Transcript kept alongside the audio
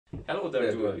Hello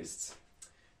there, duelists!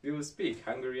 We will speak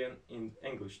Hungarian and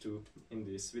English too in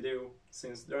this video,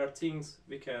 since there are things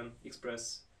we can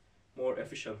express more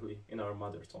efficiently in our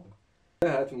mother tongue.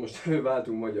 Tehát most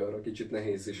váltunk magyarra, kicsit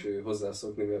nehéz is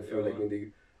hozzászokni, mert főleg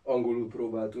mindig angolul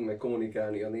próbáltunk meg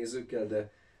kommunikálni a nézőkkel,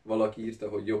 de valaki írta,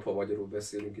 hogy jobb, ha magyarul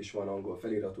beszélünk, és van angol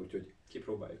felirat, úgyhogy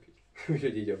kipróbáljuk így.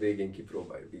 Úgyhogy így a végén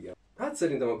kipróbáljuk, igen. Hát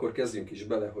szerintem akkor kezdjünk is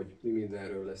bele, hogy mi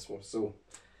mindenről lesz most szó.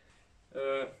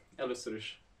 Először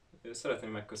is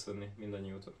szeretném megköszönni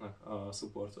mindannyiótoknak a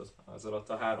supportot az alatt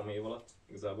a 3 év alatt,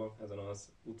 igazából ezen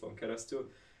az úton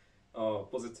keresztül. A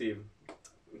pozitív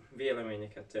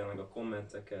véleményeket, tényleg a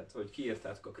kommenteket, hogy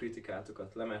kiírtátok a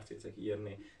kritikátokat, lemertétek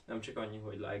írni, nem csak annyi,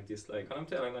 hogy like, dislike, hanem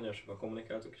tényleg nagyon sokan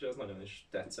kommunikáltuk, és ez nagyon is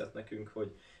tetszett nekünk,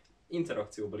 hogy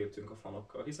interakcióba léptünk a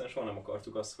fanokkal, hiszen soha nem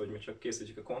akartuk azt, hogy mi csak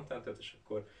készítjük a contentet, és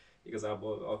akkor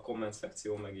igazából a komment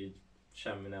szekció meg így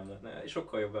semmi nem lenne. És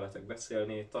sokkal jobb veletek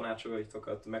beszélni,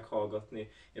 tanácsolatokat meghallgatni,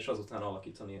 és azután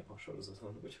alakítani a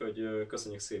sorozaton. Úgyhogy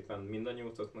köszönjük szépen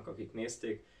mindannyiótoknak, akik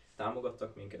nézték,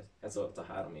 támogattak minket ez alatt a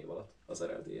 3 év alatt az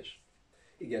R.L.D.S.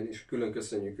 Igen, és külön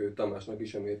köszönjük Tamásnak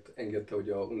is, amiért engedte, hogy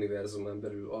a univerzumán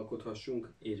belül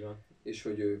alkothassunk. Így van. És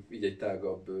hogy így egy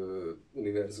tágabb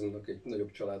univerzumnak, egy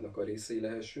nagyobb családnak a részei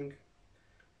lehessünk.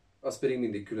 Azt pedig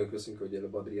mindig külön köszönjük, hogy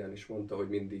előbb Adrián is mondta, hogy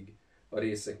mindig a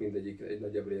részek mindegyik egy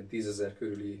nagyjából ilyen 10 000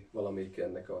 körüli valamelyik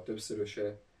ennek a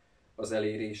többszöröse, az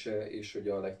elérése, és hogy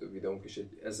a legtöbb videónk is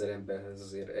egy 1000 emberhez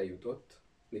azért eljutott.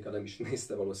 Még ha nem is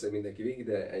nézte valószínűleg mindenki végig,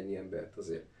 de ennyi embert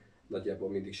azért nagyjából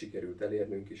mindig sikerült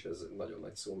elérnünk, és ez nagyon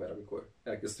nagy szó, mert amikor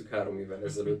elkezdtük 3 évvel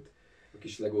ezelőtt a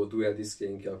kis Lego Duel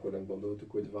diszkjeinkkel, akkor nem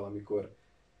gondoltuk, hogy valamikor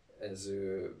ez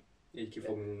így ki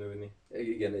fog nőni.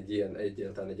 Igen, egy ilyen,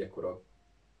 egyáltalán egy ekkora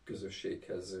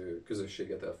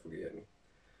közösséget el fog érni.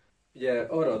 Ugye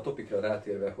arra a topikra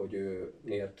rátérve, hogy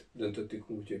miért döntöttük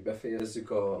úgy, hogy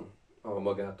befejezzük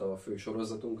magát a fő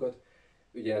sorozatunkat.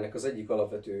 Ugye ennek az egyik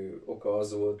alapvető oka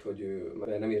az volt, hogy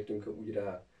már nem értünk úgy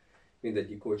rá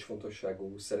mindegyik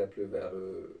kulcsfontosságú szereplővel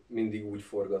mindig úgy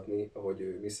forgatni,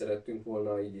 ahogy mi szerettünk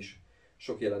volna, így is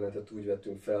sok jelenetet úgy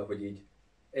vettünk fel, hogy így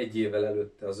 1 évvel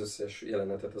előtte az összes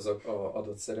jelenetet az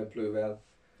adott szereplővel,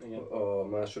 igen, a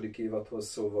második évadhoz,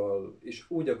 szóval, és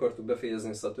úgy akartuk befejezni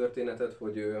ezt a történetet,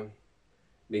 hogy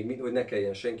hogy ne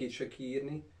kelljen senkit se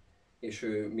kiírni,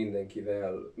 és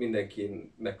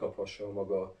mindenki megkaphassa a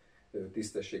maga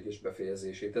tisztességes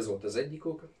befejezését. Ez volt az egyik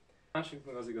ok. A másik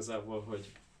meg az igazából,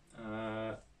 hogy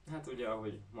hát ugye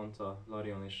ahogy mondta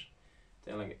Larion is,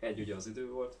 tényleg ugye az idő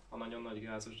volt a nagyon nagy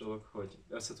gázos dolog, hogy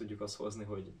össze tudjuk azt hozni,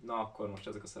 hogy na akkor most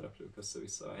ezek a szereplők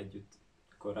össze-vissza együtt,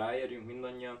 akkor ráérjünk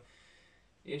mindannyian.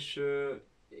 És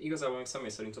igazából még személy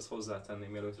szerint azt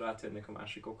hozzátenném, mielőtt rátérnék a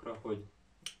másikokra, hogy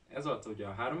ez alatt ugye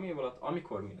a 3 év alatt,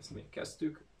 amikor mi ezt még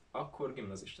kezdtük, akkor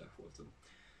gimnazisták voltunk.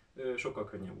 Sokkal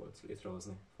könnyebb volt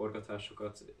létrehozni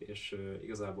forgatásokat, és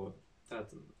igazából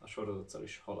tehát a sorozattal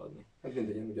is haladni. Hát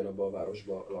mindegyen ugyanabban a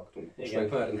városban laktunk, most igen,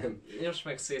 meg már nem. Most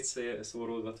meg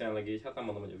szétszóródva tényleg így, hát nem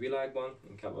mondom, hogy a világban,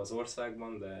 inkább az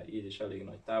országban, de így is elég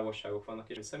nagy távolságok vannak,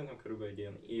 és szerintem körülbelül egy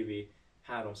ilyen évi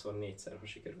 3-4-szer, ha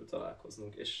sikerült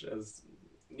találkoznunk, és ez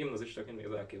gimnazistaként még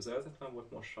az elképzelhetetlen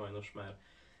volt, most sajnos már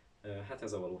hát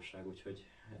ez a valóság, úgyhogy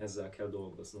ezzel kell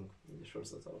dolgoznunk a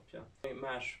sorozat alapján.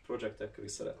 Más projektekkel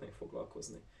is szeretnénk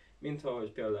foglalkozni. Mint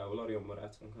ahogy például Larion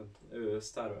barátunkat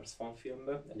Star Wars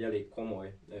fanfilmbe, egy elég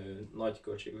komoly, nagy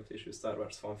költségvetésű Star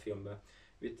Wars fanfilmbe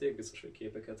vitték, biztos, hogy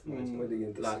képeket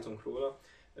majd látunk róla.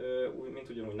 Mint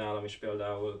ugyanúgy nálam is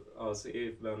például az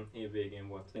év végén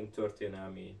volt egy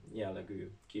történelmi jellegű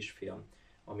kisfilm,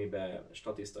 amiben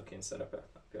statisztaként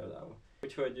szerepeltem például.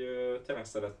 Úgyhogy tényleg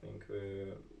szeretnénk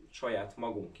saját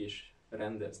magunk is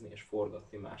rendezni és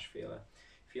forgatni másféle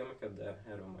filmeket, de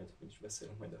erről majd is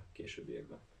beszélünk majd a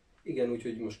későbbiekben. Igen,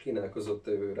 úgyhogy most kínálkozott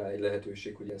rá egy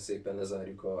lehetőség, hogy szépen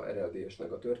lezárjuk a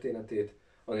R.L.D.S-nek a történetét,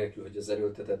 anélkül, hogy az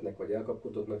erőltetettnek vagy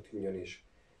elkapkodottnak tűnjön, és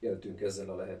éltünk ezzel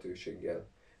a lehetőséggel.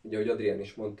 Ugye, ahogy Adrián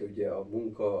is mondta, ugye a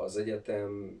munka, az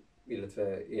egyetem,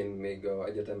 illetve én még az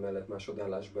egyetem mellett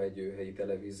másodállásban egy helyi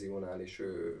televíziónál és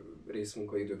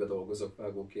részmunkaidőben dolgozok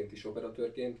vágóként is,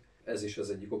 operatőrként. Ez is az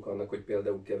egyik oka annak, hogy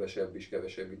például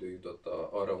kevesebb idő jutott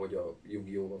arra, hogy a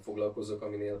Yugioh-val foglalkozzak,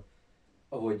 aminél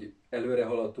ahogy előre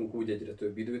haladtunk, úgy egyre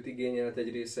több időt igényelt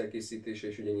egy rész elkészítése,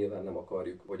 és ugye nyilván nem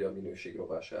akarjuk, hogy a minőség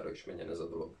rovására is menjen ez a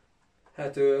dolog.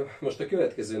 Hát most a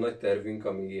következő nagy tervünk,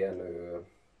 ami ilyen,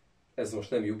 ez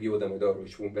most nem Yugioh, de majd arról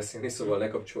is fogunk beszélni, szóval ne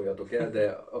kapcsoljatok el,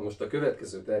 de most a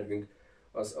következő tervünk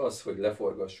az, hogy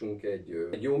leforgassunk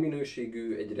egy jó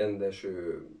minőségű, egy rendes,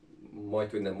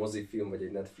 majdhogy nem mozifilm, vagy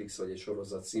egy Netflix, vagy egy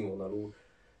sorozat színvonalú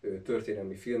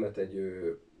történelmi filmet egy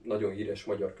nagyon híres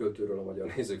magyar költőről, a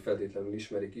magyar nézők feltétlenül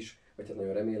ismerik is, vagy hát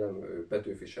nagyon remélem,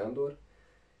 Petőfi Sándor,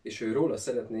 és róla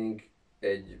szeretnénk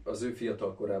az ő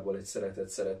fiatal korából egy szeretet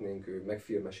szeretnénk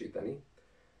megfilmesíteni.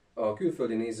 A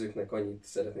külföldi nézőknek annyit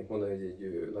szeretnék mondani, hogy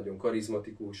egy nagyon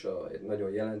karizmatikus, egy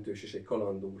nagyon jelentős és egy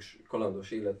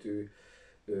kalandos életű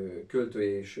költő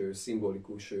és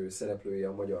szimbolikus szereplője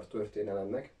a magyar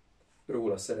történelemnek.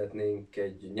 Róla szeretnénk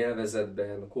egy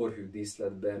nyelvezetben, korhű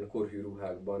díszletben, korhű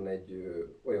ruhákban egy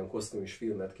olyan kosztümös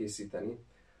filmet készíteni,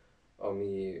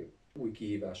 ami új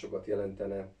kihívásokat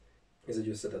jelentene. Ez egy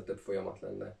összetettebb folyamat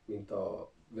lenne, mint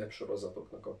a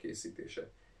websorozatoknak a készítése.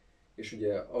 És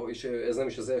ugye, és ez nem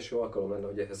is az első alkalom lenne,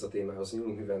 hogy ehhez a témához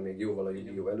nyúlunk, mivel még jóval a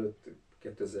Yugioh előtt,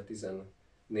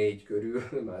 2014 körül,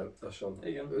 már lassan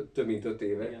több mint 5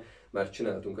 éve, Igen. már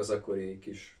csináltunk az akkori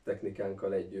kis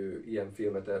technikánkkal egy ilyen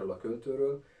filmet erről a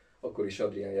költőről. Akkor is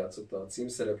Adrián játszotta a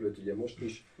címszereplőt, ugye most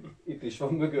is. Itt is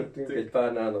van mögöttünk egy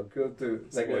párnának költő,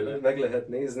 meg lehet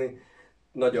nézni.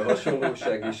 Nagy a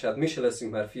hasonlóság, és hát mi se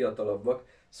leszünk már fiatalabbak,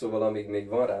 szóval amíg még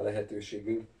van rá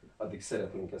lehetőségünk, addig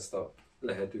szeretnénk ezt a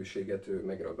lehetőséget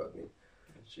megragadni.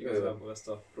 És igazából ezt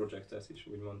a projektet is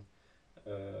úgymond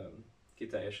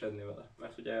kiteljesedni vele.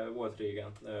 Mert ugye volt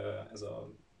régen ez a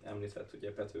említett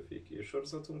ugye Petőfi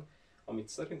sorozatunk, amit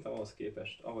szerintem ahhoz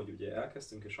képest, ahogy ugye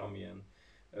elkezdtünk, és amilyen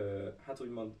hát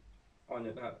úgymond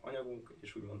anyagunk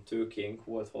és úgymond tőkénk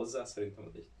volt hozzá, szerintem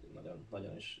ez egy nagyon,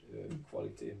 nagyon is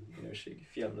quality minőségi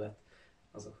film lett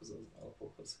azokhoz az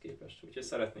alapokhoz képest. Úgyhogy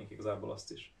szeretnénk igazából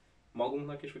azt is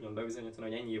magunknak is ugyan bebizonyítani,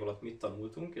 hogy ennyi év alatt mit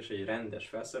tanultunk, és egy rendes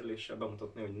felszereléssel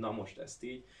bemutatni, hogy na most ezt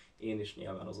így, én is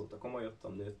nyilván azóta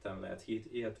komolyodtam, nőttem, lehet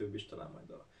hihetőbb is talán majd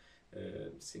a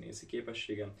színészi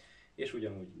képességem, és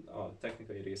ugyanúgy a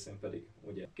technikai részén pedig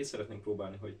ugye ki szeretnénk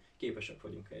próbálni, hogy képesek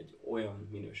vagyunk egy olyan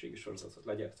minőségi sorozatot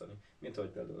legyártani, mint ahogy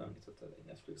például említetted egy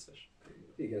Netflixes.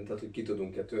 Igen, tehát hogy ki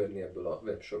tudunk-e törni ebből a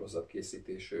websorozat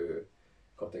készítés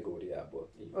kategóriából.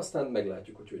 Aztán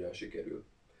meglátjuk, hogy hogyan sikerül.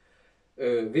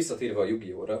 Visszatérve a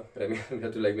Yugiohra,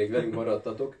 remélhetőleg még velünk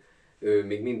maradtatok,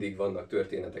 még mindig vannak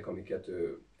történetek, amiket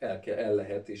el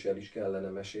lehet és el is kellene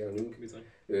mesélnünk. Bizony.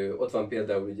 Ott van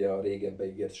például ugye a régen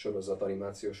beígért sorozat,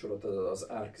 animációs sorozat, az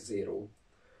R.L.D.S,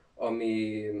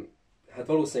 ami hát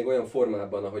valószínűleg olyan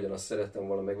formában, ahogyan azt szerettem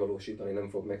volna megvalósítani, nem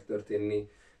fog megtörténni,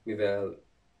 mivel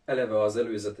eleve az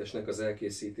előzetesnek az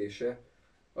elkészítése,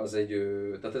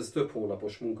 tehát ez több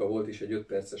hónapos munka volt, és egy 5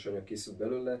 perces anyag készült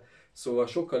belőle, szóval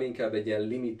sokkal inkább egy ilyen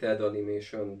limited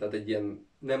animation, tehát egy ilyen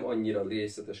nem annyira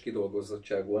részletes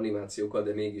kidolgozottságú animációkkal,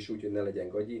 de mégis úgy, hogy ne legyen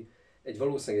gagyi.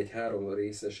 Valószínűleg egy 3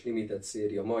 részes limited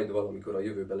széria majd valamikor a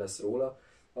jövőben lesz róla,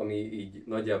 ami így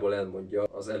nagyjából elmondja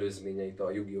az előzményeit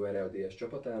a Yugioh RLDS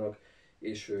csapatának,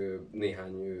 és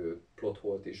néhány plot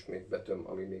holt is még betöm,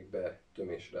 ami még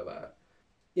betömésre vár.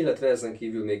 Illetve ezen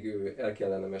kívül még el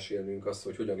kellene mesélnünk azt,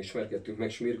 hogy hogyan ismerkedtünk meg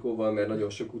Smirkóval, mert nagyon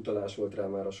sok utalás volt rá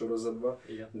már a sorozatban,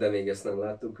 Igen. de még ezt nem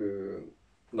láttuk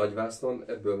nagyvásznon,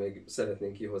 ebből még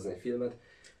szeretnénk kihozni egy filmet.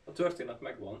 A történet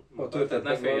megvan. Tehát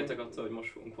ne féljetek attól, hogy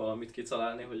most fogunk valamit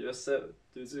kitalálni, hogy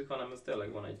összetűzzük, hanem ez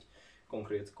tényleg van egy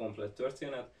komplett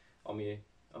történet, ami,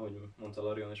 ahogy mondta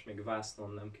Larion, és még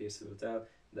vásznon nem készült el,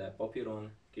 de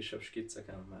papíron, kisebb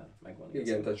skicceken már megvan.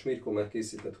 Igen, tehát Smirkó már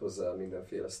készített hozzá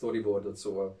mindenféle storyboardot,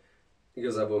 szóval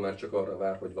igazából már csak arra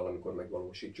vár, hogy valamikor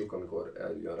megvalósítsuk, amikor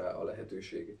eljön rá a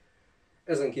lehetőség.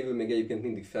 Ezen kívül még egyébként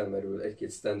mindig felmerül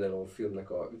egy-két standalone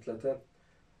filmnek a ötlete,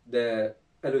 de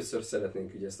először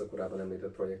szeretnénk ugye ezt a korábban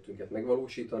említett projektünket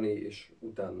megvalósítani, és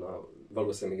utána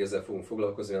valószínűleg még ezzel fogunk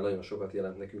foglalkozni, mert nagyon sokat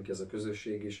jelent nekünk ez a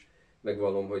közösség is.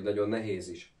 Megvallom, hogy nagyon nehéz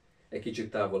is egy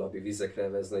kicsit távolabbi vizekre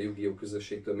vezni a Yugioh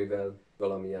közösségtől, mivel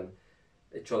valamilyen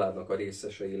egy családnak a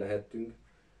részesei lehettünk,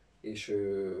 és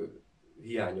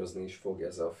hiányozni is fog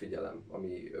ez a figyelem,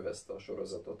 ami övezte a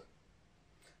sorozatot.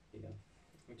 Igen.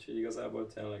 Úgyhogy igazából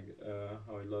tényleg,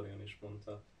 ahogy Larion is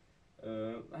mondta,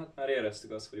 hát már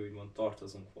éreztük azt, hogy úgymond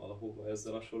tartozunk valahova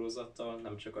ezzel a sorozattal,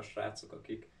 nem csak a srácok,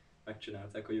 akik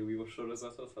megcsinálták a Yugioh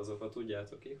sorozatot, azokat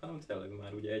tudjátok ki, hanem tényleg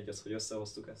már ugye egy az, hogy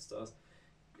összehoztuk ezt az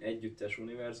együttes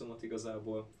univerzumot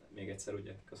igazából. Még egyszer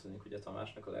ugye köszönjük ugye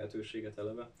Tamásnak a lehetőséget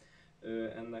eleve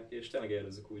ennek, és tényleg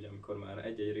érezzük úgy, amikor már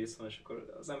egy-egy rész van, és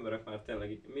akkor az emberek már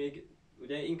tényleg még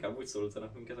ugye inkább úgy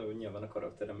szólítanak minket, ahogy nyilván a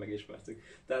karakteren megismertük.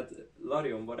 Tehát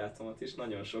Larion barátomat is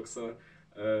nagyon sokszor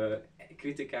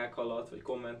kritikák alatt, vagy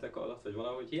kommentek alatt, vagy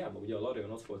valahogy hiába ugye a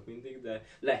Larion ott volt mindig, de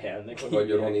Lehelnek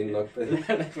vagy Roninnak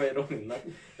Lehelnek vagy Roninnak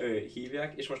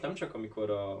hívják, és most nem csak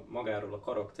amikor magáról a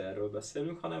karakterről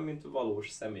beszélünk, hanem mint valós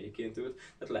személyként őt,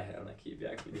 tehát Lehelnek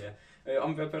hívják ugye.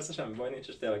 Amivel persze semmi baj nincs,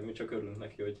 és tényleg mi csak örülünk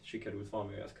neki, hogy sikerült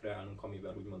valami olyat kreálnunk,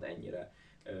 amivel úgymond ennyire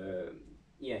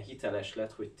ilyen hiteles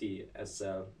lett, hogy ti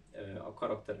ezzel a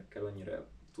karakterekkel annyira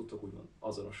tudtok úgymond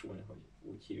azonosulni, hogy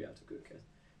úgy hívjátok őket,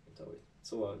 mint ahogy.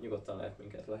 Szóval nyugodtan lehet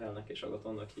minket Lehelnek és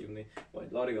Agatonnak hívni,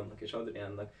 vagy Larionnak és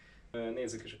Adriánnak.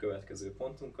 Nézzük is a következő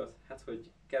pontunkat, hát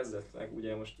hogy kezdetleg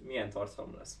ugye most milyen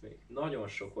tartalom lesz még. Nagyon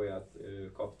sok olyat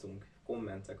kaptunk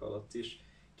kommentek alatt is,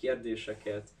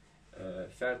 kérdéseket,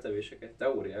 feltevéseket,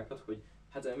 teóriákat, hogy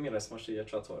hát mi lesz most így a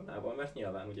csatornával, mert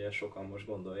nyilván ugye sokan most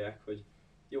gondolják, hogy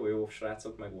jó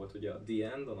srácok, meg volt ugye a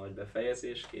The End, a nagy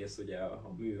befejezés, kész ugye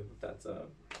a mű, tehát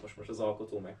most az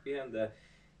alkotó megpihen, de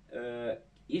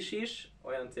is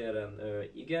olyan téren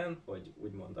igen, hogy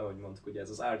úgymond, ahogy mondtuk, ugye ez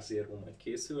az Arc Zero majd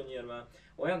készül nyilván,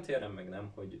 olyan téren meg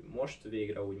nem, hogy most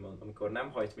végre úgymond, amikor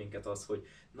nem hajt minket az, hogy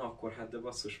na akkor hát de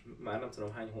basszus, már nem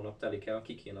tudom hány hónap telik el,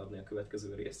 ki kéne adni a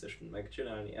következő részt és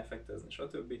megcsinálni, effektezni,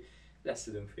 stb. Lesz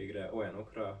időnk végre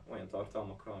olyanokra, olyan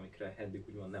tartalmakra, amikre eddig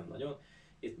úgymond nem nagyon.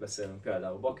 Itt beszélünk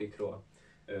például bakikról,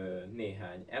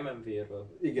 néhány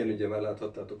MMV-ről. Igen, ugye már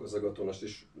láthattátok az Agatonost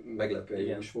is, meglepően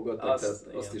jól is fogadták, tehát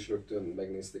azt is rögtön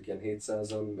megnézték ilyen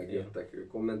 700-an, megjöttek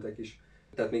kommentek is.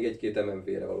 Tehát még egy-két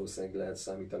MMV-re valószínűleg lehet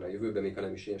számítani a jövőben, még ha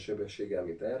nem is ilyen sebességgel,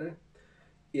 mint erre.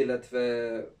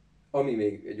 Illetve ami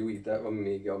még egy új,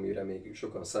 amire még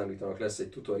sokan számítanak, lesz egy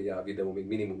tutoriál videó, még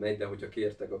minimum egy, de hogyha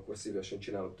kértek, akkor szívesen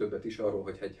csinálok többet is arról,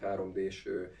 hogy egy 3D-s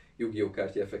Yugioh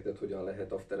kártya effektet hogyan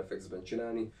lehet After Effects-ben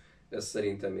csinálni. Ez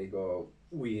szerintem még a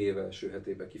új év első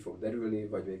hetében ki fog derülni,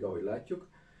 vagy még ahogy látjuk.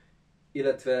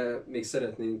 Illetve még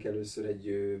szeretnénk először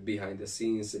egy behind the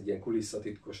scenes, egy ilyen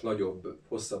kulisszatitkos, nagyobb,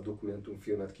 hosszabb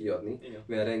dokumentumfilmet kiadni,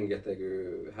 mert rengeteg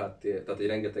háttér, tehát egy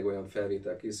rengeteg olyan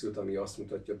felvétel készült, ami azt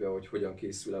mutatja be, hogy hogyan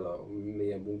készül el,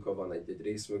 milyen munka van egy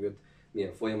rész mögött,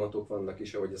 milyen folyamatok vannak,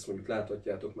 és ahogy ezt mondjuk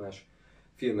láthatjátok más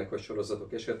filmek vagy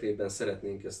sorozatok esetében,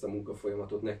 szeretnénk ezt a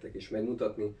munkafolyamatot nektek is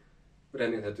megmutatni.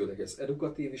 Remélhetőleg ez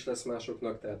edukatív is lesz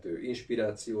másoknak, tehát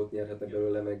inspirációt nyerhetnek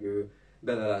belőle, meg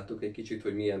beleláttuk egy kicsit,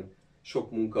 hogy milyen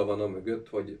sok munka van a mögött,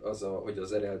 hogy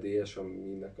az R.L.D.S,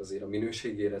 aminek azért a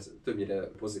minőségére többnyire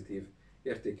pozitív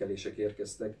értékelések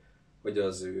érkeztek, hogy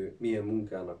az ő milyen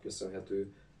munkának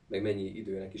köszönhető, meg mennyi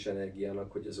időnek és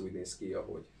energiának, hogy ez úgy néz ki,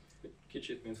 ahogy.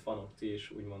 Kicsit, mint fanok, ti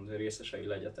is úgymond részesei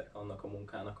legyetek annak a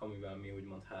munkának, amivel mi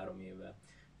úgymond 3 éve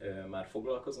már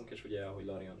foglalkozunk, és ugye, ahogy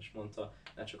Larion is mondta,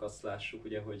 ne csak azt lássuk,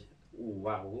 ugye, hogy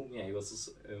wow, milyen jó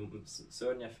az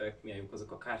szörnyeffekt, milyen jók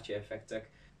azok a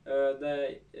kártyaeffektek,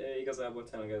 de igazából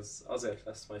tényleg ez azért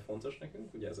lesz majd fontos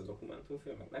nekünk, ugye ez a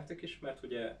dokumentumfilm, meg nektek is, mert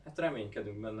ugye hát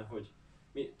reménykedünk benne, hogy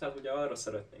tehát ugye arra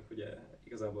szeretnénk ugye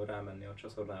igazából rámenni a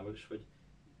csatornával is, hogy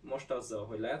most azzal,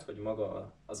 hogy lehet, hogy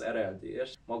maga az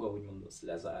R.L.D.S, maga úgymond az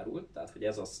lezárult, tehát hogy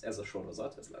ez a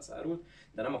sorozat, ez lezárult,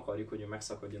 de nem akarjuk, hogy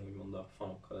megszakadjon úgymond a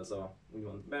fanokkal ez a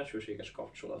úgymond bensőséges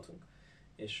kapcsolatunk.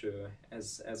 És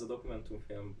ez a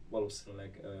dokumentumfilm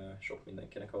valószínűleg sok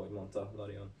mindenkinek, ahogy mondta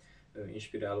Larion,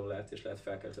 inspiráló lehet, és lehet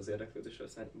felkelti az érdeklődésre,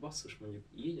 aztán basszus mondjuk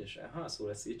így, és szó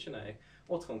lesz így csinálják,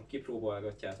 otthon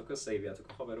kipróbálgatjátok, összehívjátok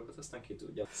a haverokat, aztán ki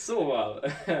tudja. Szóval,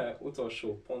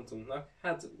 utolsó pontunknak,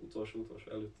 hát utolsó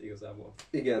előtt igazából.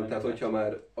 Igen, tehát hogyha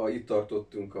már itt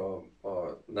tartottunk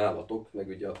a nálatok, meg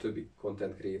ugye a többi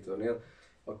content creatornél,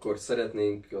 akkor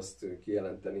szeretnénk azt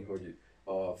kijelenteni, hogy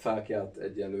a fákját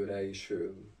egyenlőre is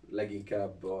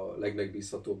leginkább a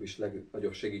legmegbízhatóbb és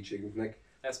legnagyobb segítségünknek.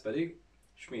 Ez pedig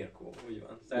Smirko, úgy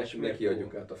van. Neki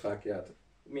adjuk át a fákját.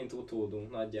 Mint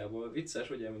utódunk nagyjából. Vicces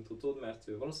ugye, mint utód, mert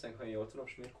ő valószínűleg, ha jól tudom,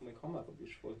 Smirko még hamarabb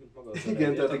is volt, mint maga az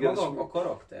igen, tehát maga a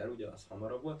karakter, ugye az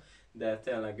hamarabb volt, de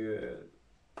tényleg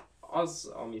az,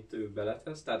 amit ő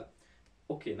beletesz, tehát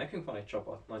oké, nekünk van egy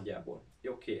csapat nagyjából.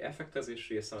 Oké, effektezés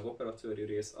része, meg operatőri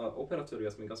rész. A operatőri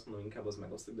az még azt mondom, inkább az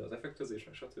megosztjuk, de az effektezés,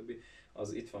 meg stb.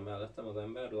 Az itt van mellettem az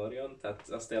ember, Larion, tehát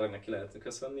azt tényleg neki lehetne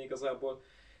köszönni igazából.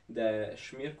 De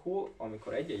Smirko,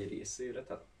 amikor egy-egy részére,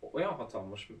 tehát olyan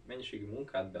hatalmas mennyiségű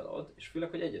munkát belad, és főleg,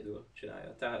 hogy egyedül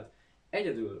csinálja. Tehát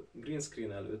egyedül green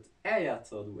screen előtt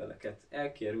eljátsza a dueleket,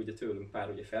 elkér ugye tőlünk pár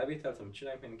ugye felvételt, amit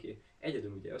csináljuk mindenki,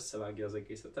 egyedül ugye összevágja az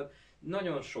egészet. Tehát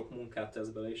nagyon sok munkát tesz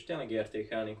bele, és tényleg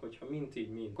értékelnénk, hogyha mint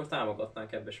így, akkor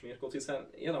támogatnánk ebbe Smirkót, hiszen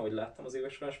én ahogy láttam az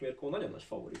évek során, Smirko nagyon nagy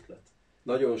favorit lett.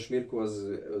 Nagyon Smirko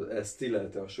ezt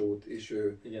stillelte a show-t, és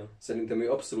szerintem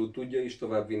ő abszolút tudja is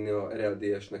továbbvinni a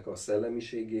R.L.D.S-nek a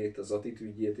szellemiségét, az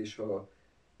attitűdjét is,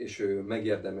 és ő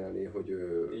megérdemelné, hogy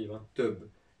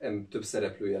több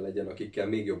szereplője legyen, akikkel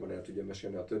még jobban el tudja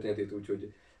mesélni a történetét,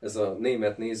 úgyhogy ez a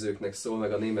német nézőknek szól,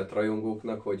 meg a német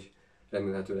rajongóknak, hogy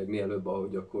remélhetőleg mielőbb,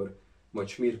 ahogy akkor majd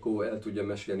Smirko el tudja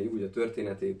mesélni úgy a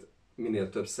történetét, minél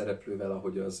több szereplővel,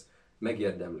 ahogy az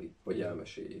megérdemli, hogy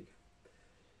elmeséljék.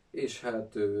 És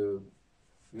hát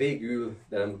végül,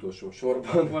 de nem utolsó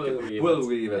sorban,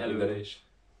 való évet előre is.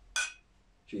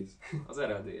 Cheese. Az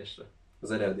R.L.D.S-re.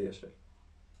 Az R.L.D.S-re.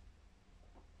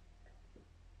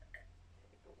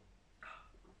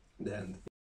 The End.